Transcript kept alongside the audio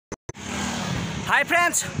হাই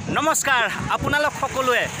friends নমস্কাৰ আপোনালোক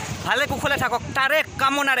সকলোৱে ভালে কুশলে থাকক তাৰে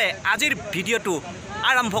কামনাৰে আজিৰ ভিডিঅ'টো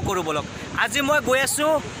আৰম্ভ কৰোঁ বলক। আজি মই গৈ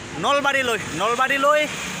আছোঁ নলবাৰীলৈ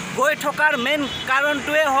গৈ থকাৰ মেইন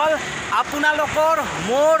কাৰণটোৱে হ'ল আপোনালোকৰ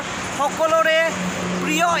মোৰ সকলোৰে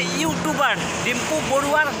প্ৰিয় ইউটিউবাৰ ডিম্পু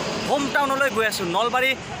বৰুৱাৰ হোম টাউনলৈ গৈ আছোঁ,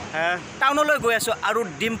 নলবাৰী টাউনলৈ গৈ আছোঁ আৰু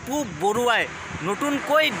ডিম্পু বৰুৱাই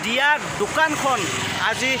নতুনকৈ দিয়া দোকানখন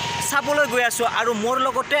আজি চাবলৈ গৈ আছোঁ আৰু মোৰ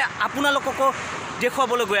লগতে আপোনালোককো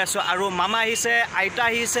দেখুৱাবলৈ গৈ আছোঁ। আৰু মামা আহিছে, আইতা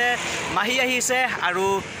আহিছে, মাহী আহিছে আৰু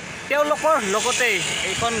তেওঁলোকৰ লগতেই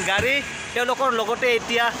এইখন গাড়ী তেওঁলোকৰ লগতে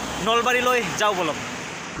এতিয়া নলবাৰীলৈ যাওঁ বলক।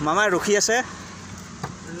 মামা ৰখি আছে,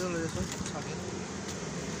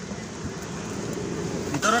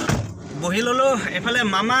 ভিতৰত বহি ল'লোঁ। এফালে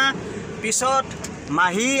মামা, পিছত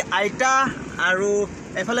মাহী, আইতা আৰু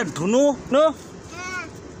এফালে ধুনু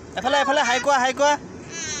এফালে হাই কোৱা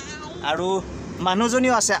আৰু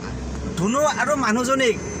মানুহজনীও আছে। ধুনু আৰু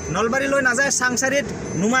মানুহজনীক নলবাৰীলৈ নাযায়, চাংচাৰিত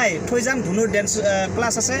নুমাই থৈ যাম। ধুনুৰ ডেন্স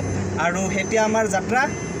ক্লাছ আছে আৰু এতিয়া আমাৰ যাত্ৰা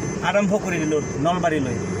আৰম্ভ কৰি দিলোঁ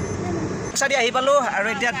নলবাৰীলৈ। চাংচাৰি আহি পালোঁ আৰু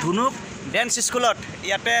এতিয়া ধুনুক ডেন্স স্কুলত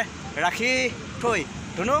ইয়াতে ৰাখি থৈ,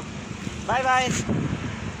 ধুনু বাই বাই,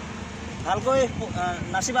 ভালকৈ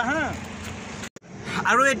নাচিবা হা।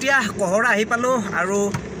 আৰু এতিয়া কহৰা আহি পালোঁ আৰু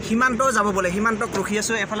সীমান্তও যাব বোলে, সীমান্তক ৰখি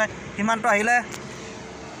আছোঁ। এফালে সীমান্ত আহিলে,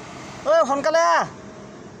 সোনকালে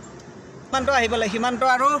সীমান্ত আহি পালে। সীমান্ত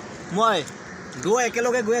আৰু মই দুয়ো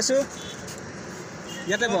একেলগে গৈ আছোঁ।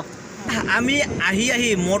 ইয়াতে আমি আহি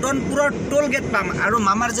মদনপুৰৰ টোল গেট পাম আৰু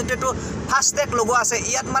মামাৰ যেতিয়াতো ফাষ্টেগ লগোৱা আছে,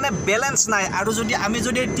 ইয়াত মানে বেলেঞ্চ নাই আৰু আমি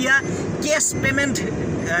যদি এতিয়া কেছ পে'মেণ্ট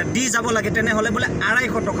দি যাব লাগে তেনেহ'লে বোলে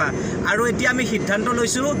 250 টকা। আৰু এতিয়া আমি সিদ্ধান্ত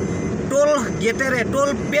লৈছোঁ টোল গেটেৰে টোল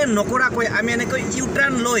পে' নকৰাকৈ আমি এনেকৈ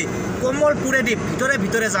ইউটাৰ্ণ লৈ কমলপুৰেদি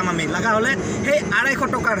ভিতৰে যাম। আমি লগা হ'লে সেই 250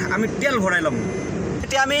 টকাৰ আমি তেল ভৰাই ল'ম।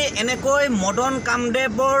 এতিয়া আমি এনেকৈ মদন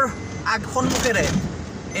কামদেৱৰ সন্মুখেৰে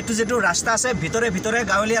এইটো যিটো ৰাস্তা আছে ভিতৰে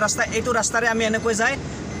গাঁৱলীয়া ৰাস্তা, এইটো ৰাস্তাৰে আমি এনেকৈ যাই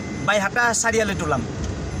বাইহাটা চাৰিআলিত ওলাম।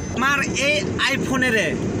 আমাৰ এই আইফোনেৰে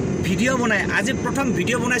ভিডিঅ' বনাই আজি প্ৰথম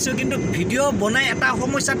ভিডিঅ' বনাইছোঁ, কিন্তু ভিডিঅ' বনাই এটা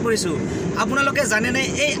সমস্যাত পৰিছোঁ। আপোনালোকে জানেনে,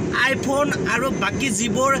 এই আইফোন আৰু বাকী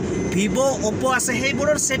যিবোৰ ভিভ' অপ' আছে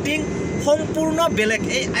সেইবোৰৰ ছেটিং সম্পূৰ্ণ বেলেগ।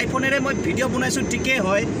 এই আইফোনেৰে মই ভিডিঅ' বনাইছোঁ ঠিকেই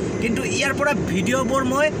হয়, কিন্তু ইয়াৰ পৰা ভিডিঅ'বোৰ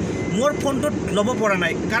মই মোৰ ফোনটোত ল'ব পৰা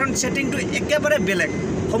নাই, কাৰণ ছেটিংটো একেবাৰে বেলেগ।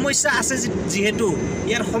 সমস্যা আছে যিহেতু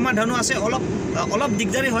ইয়াৰ সমাধানো আছে, অলপ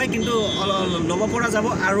দিগদাৰী হয়, কিন্তু ল'ব পৰা যাব।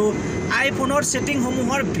 আৰু আইফোনৰ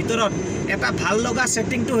ছেটিংসমূহৰ ভিতৰত এটা ভাল লগা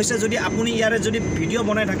ছেটিংটো হৈছে, যদি আপুনি ইয়াৰে যদি ভিডিঅ'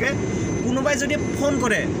 বনাই থাকে, কোনোবাই যদি ফোন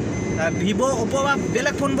কৰে ভিভ' অপ' বা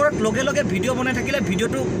বেলেগ ফোনবোৰত লগে ভিডিঅ' বনাই থাকিলে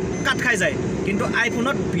ভিডিঅ'টো কাট খাই যায়, কিন্তু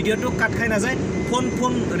আইফোনত ভিডিঅ'টো কাট খাই নাযায়।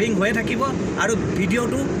 ফোন ৰিং হৈয়ে থাকিব আৰু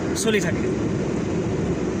ভিডিঅ'টো চলি থাকে।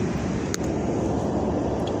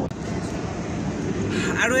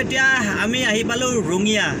 আৰু এতিয়া আমি আহি পালোঁ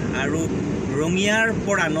ৰঙিয়া, আৰু ৰঙিয়াৰ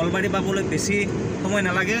পৰা নলবাৰী পাবলৈ বেছি সময়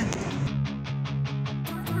নালাগে।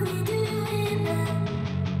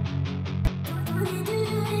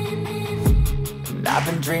 I've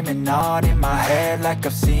been dreaming on in my head like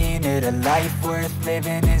I've seen it. A life worth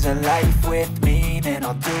living is a life with meaning.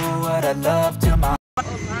 I'll do what I love till my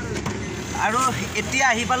আৰু এতিয়া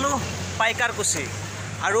আহি পালোঁ পাইকাৰকুছি,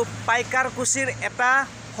 আৰু পাইকাৰকুছিৰ এটা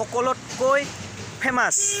সকলোতকৈ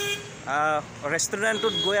ফেমাছ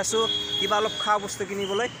ৰেষ্টুৰেণ্টত গৈ আছোঁ কিবা অলপ খোৱা বস্তু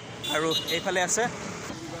কিনিবলৈ। আৰু এইফালে আছে,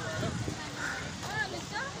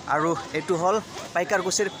 আৰু এইটো হ'ল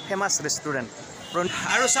পাইকাৰকুছিৰ ফেমাছ ৰেষ্টুৰেণ্ট।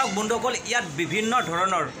 আৰু চাওক বন্ধুসকল, ইয়াত বিভিন্ন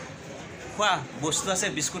ধৰণৰ খোৱা বস্তু আছে,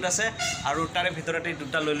 বিস্কুট আছে, আৰু তাৰে ভিতৰতে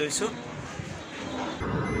দুটা লৈ লৈছোঁ।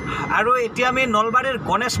 আৰু এতিয়া আমি নলবাৰীৰ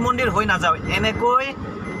গণেশ মন্দিৰ হৈ নাযাওঁ,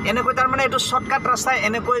 এনেকৈ তাৰমানে এইটো শ্বৰ্টকাট ৰাস্তা,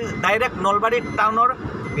 এনেকৈ ডাইৰেক্ট নলবাৰী টাউনৰ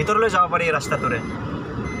ভিতৰলৈ যাব পাৰি এই ৰাস্তাটোৰে।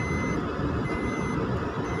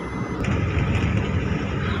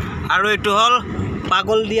 আৰু এইটো হ'ল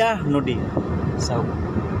পাগলদিয়া নদী, চাওক।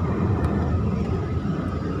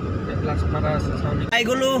 পাই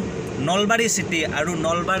গ'লোঁ নলবাৰী চিটি, আৰু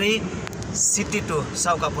নলবাৰী চিটিটো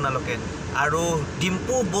চাওক আপোনালোকে। আৰু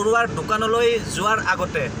ডিম্পু বৰুৱাৰ দোকানলৈ যোৱাৰ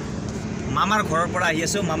আগতে মামাৰ ঘৰৰ পৰা আহি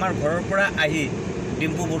আছোঁ, মামাৰ ঘৰৰ পৰা আহি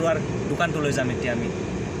ডিম্পু বৰুৱাৰ দোকানটোলৈ যাম।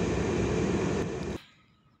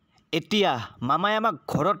 এতিয়া মামাই আমাক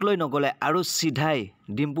ঘৰত লৈ নগ'লে আৰু চিধাই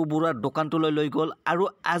ডিম্পু বৰুৱাৰ দোকানটোলৈ লৈ গ'ল। আৰু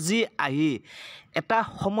আজি আহি এটা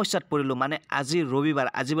সমস্যাত পৰিলোঁ, মানে আজি ৰবিবাৰ,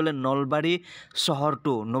 আজি বোলে নলবাৰী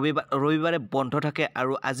চহৰটো ৰবিবাৰে বন্ধ থাকে।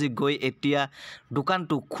 আৰু আজি গৈ এতিয়া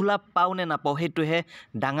দোকানটো খোলা পাওঁ নে নাপাওঁ সেইটোহে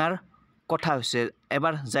ডাঙৰ কথা হৈছে।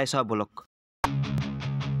 এবাৰ যাই চাওঁ বলক।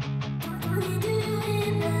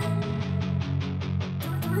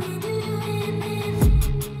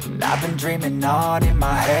 I've been dreaming on in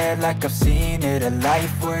my head like I've seen it. A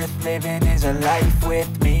life worth living is a life with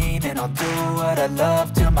meaning. I'll do what I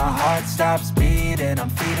love till my heart stops beating. I'm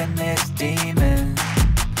feeding this demon.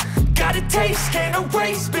 Got a taste, can't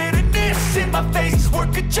erase bitterness in my face.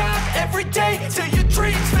 Work a job every day till your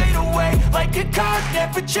dreams fade away. Like a card,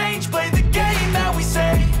 never change, play the game that we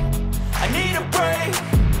say. I need a break.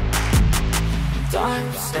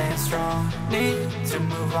 I'm staying strong, need to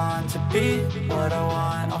move on to be what I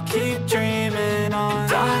want. I'll keep dreaming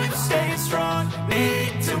on. I'm staying strong,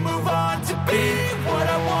 need to move on to be what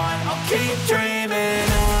I want. I'll keep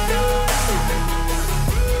dreaming on.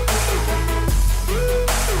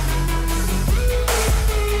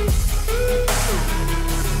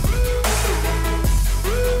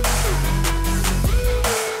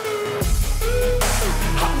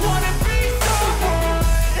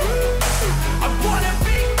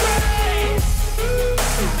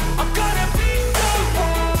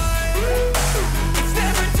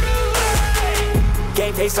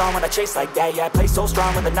 Face on when I chase like that, yeah, I play so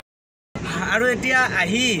strong with the আৰু এতিয়া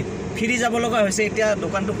আহি ফিৰি যাব লগা হৈছে এতিয়া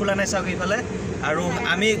দোকানটো খোলা নাই চাওক ইফালে আৰু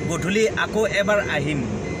আমি গধূলি আকৌ এবাৰ আহিম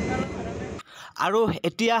আৰু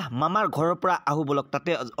এতিয়া মামাৰ ঘৰৰ পৰা আহো বলক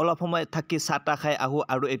তাতে অলপ সময় থাকি চাটা খাই আহো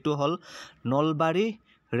আৰু এটো হল নলবাৰী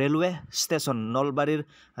ৰেলৱে ষ্টেচন নলবাৰীৰ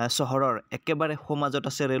চহৰৰ একেবাৰে সমাজত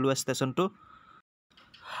আছে ৰেলৱে ষ্টেচনটো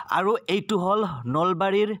আৰু এইটো হল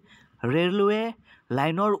নলবাৰীৰ ৰেলৱে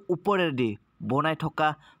লাইনৰ ওপৰেদি বনাই থকা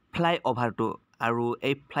ফ্লাইঅভাৰটো আৰু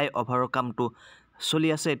এই ফ্লাইঅভাৰৰ কামটো চলি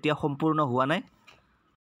আছে এতিয়া সম্পূৰ্ণ হোৱা নাই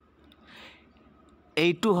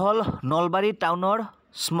এইটো হল নলবাৰী টাউনৰ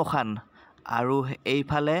স্মখান আৰু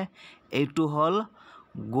এইফালে এইটো হল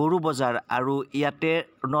গৰু বজাৰ আৰু ইয়াতে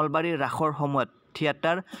নলবাৰী ৰাখৰ সময়ত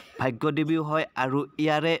থিয়েটাৰ ভাগ্যদেৱী হয় আৰু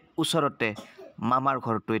ইয়াৰে ওচৰতে মামাৰ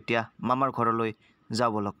ঘৰটো এতিয়া মামাৰ ঘৰলৈ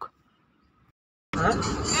যাও বলক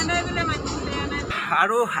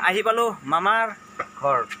আৰু আহি পালো মামাৰ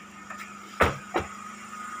ঘৰ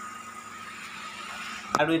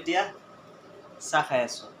আৰু এতিয়া চাহ খাই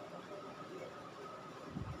আছো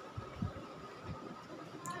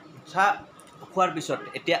চাহ খোৱাৰ পিছত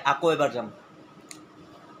এতিয়া আকৌ এবাৰ যাম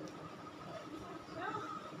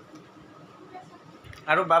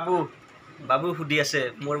আৰু বাবু সুধি আছে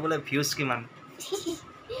মোৰ বোলে ভিউজ কিমান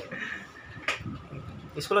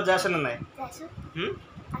স্কুলত যাই আছে নে নাই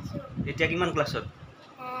এতিয়া কিমান ক্লাছত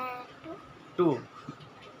 2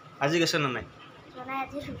 আজি গৈছে না নাই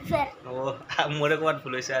ও মোৰে কোৱাত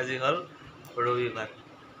ভুল হৈছে আজি হল ৰবিবাৰ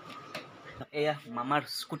এয়া মামাৰ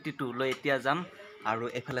স্কুটিটো লৈ এতিয়া যাম আৰু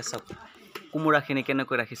এফালে চাওক কুমুৰাখিনি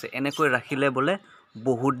কেনেকৈ ৰাখিছে এনেকৈ ৰাখিলে বলে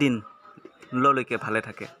বহুত দিন ললৈকে ভালে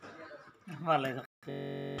থাকে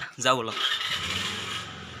যাও বলক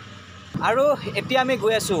আৰু এতিয়া আমি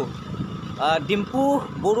গৈ আছো ডিম্পু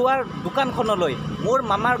বৰুৱাৰ দোকানখনলৈ মোৰ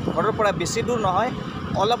মামাৰ ঘৰৰ পৰা বেছি দূৰ নহয়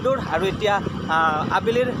অলপ দূৰ আৰু এতিয়া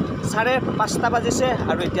আবেলিৰ 5:30 বাজিছে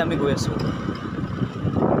আৰু এতিয়া আমি গৈ আছো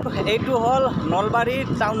এইটো হল নলবাৰী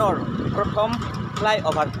টাউনৰ প্ৰথম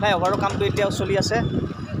ফ্লাইঅভাৰৰ কামটো এতিয়াও চলি আছে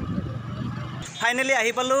ফাইনেলি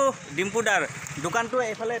আহি পালো ডিম্পুদাৰ দোকানটো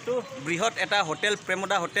এইফালে এইটো বৃহৎ এটা হোটেল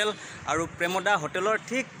প্ৰেমদা হোটেল আৰু প্ৰেমদা হোটেলৰ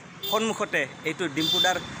ঠিক সন্মুখতে এইটো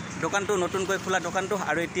ডিম্পুদাৰ দোকানটো নতুনকৈ খোলা দোকানটো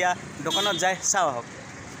আৰু এতিয়া দোকানত যাই চাও আহক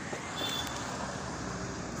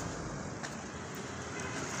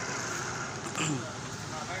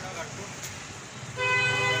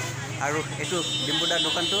আৰু এটো ডিম্পুদাৰ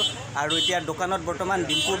দোকানটো আৰু এতিয়া দোকানত বৰ্তমান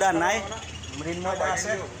ডিম্পুদা নাই মৃন্ময়দা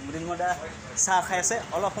আছে মৃন্ময়দা চাহ খাই আছে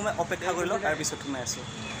অলপ সময় অপেক্ষা কৰিলো তাৰ পিছত সোমাই আছো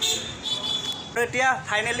আৰু এতিয়া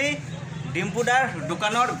ফাইনেলি ডিম্পুদাৰ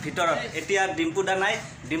দোকানৰ ভিতৰত এতিয়া ডিম্পুদা নাই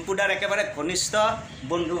ডিম্পুদাৰ একেবাৰে ঘনিষ্ঠ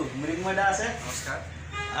বন্ধু মৃন্ময়দা আছে নমস্কাৰ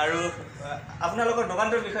আৰু আপোনালোকৰ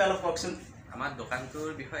দোকানটোৰ বিষয়ে অলপ কওকচোন আমাৰ দোকানটোৰ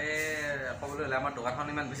বিষয়ে ক'বলৈ হ'লে আমাৰ দোকানখন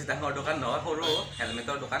ইমান বেছি ডাঙৰ দোকান নহয় সৰু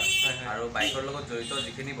হেলমেটৰ দোকান আৰু বাইকৰ লগত জড়িত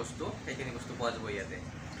যিখিনি বস্তু সেইখিনি বস্তু পোৱা যাব ইয়াতে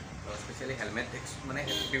স্পেচিয়েলি হেলমেট মানে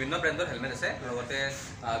বিভিন্ন ব্ৰেণ্ডৰ হেলমেট আছে লগতে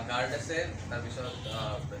গাৰ্ড আছে তাৰপিছত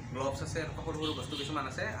গ্লভছ আছে সৰু সৰু বস্তু কিছুমান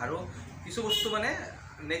আছে আৰু কিছু বস্তু মানে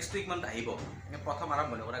নেক্সট উইক মানত আহিব প্ৰথম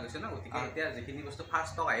আৰম্ভণি কৰা গৈছে ন গতিকে এতিয়া যিখিনি বস্তু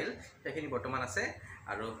ফাৰ্ষ্ট ষ্টক আহিল সেইখিনি বৰ্তমান আছে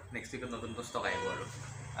আৰু নেক্সট উইকত নতুন ষ্টক আহিব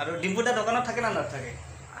আৰু ডিম্পুদা দোকানত থাকে না নাথাকে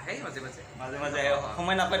আহে মাজে মাজে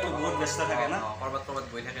সময় নাপায়তো বহুত ব্যস্ত থাকে না কৰবাত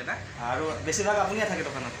গৈ থাকে না আৰু বেছিভাগ আপুনিয়ে থাকে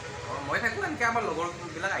দোকানত মই থাকোঁ এনেকৈ আমাৰ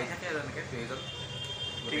লগৰবিলাক আহি থাকে আৰু এনেকৈ দুইজন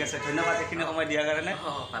ঠিক আছে ধন্যবাদ এইখিনি সময় দিয়াৰ কাৰণে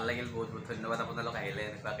ভাল লাগিল বহুত ধন্যবাদ আপোনালোক আহিলে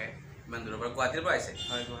এনেকুৱাকৈ ইমান দূৰৰ পৰা গুৱাহাটীৰ পৰা আহিছে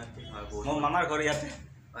হয় গুৱাহাটী হয় মোৰ মামাৰ ঘৰ ইয়াতে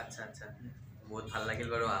আচ্ছা বহুত ভাল লাগিল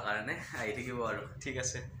বাৰু অহাৰ কাৰণে আহি থাকিব আৰু ঠিক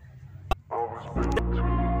আছে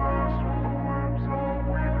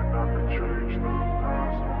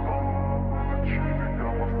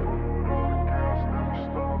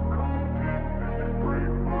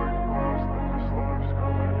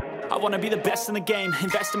wanna be the best in the game,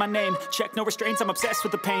 invest in my name, check no restraints, I'm obsessed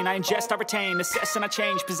with the pain. I ingest, I retain, assess and I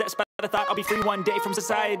change, possessed by the thought I'll be free one day from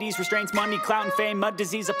society's restraints. Money, clout and fame, mud,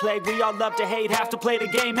 disease, a plague. We all love to hate, have to play the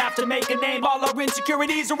game, have to make a name. All our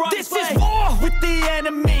insecurities are on display. This is war with the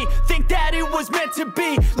enemy, think that it was meant to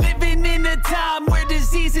be. Living in a time where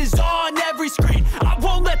disease is on every screen. I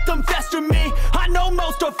won't let them fester me, I know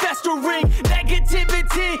most are festering.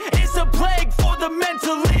 Negativity is a plague for the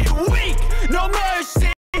mentally.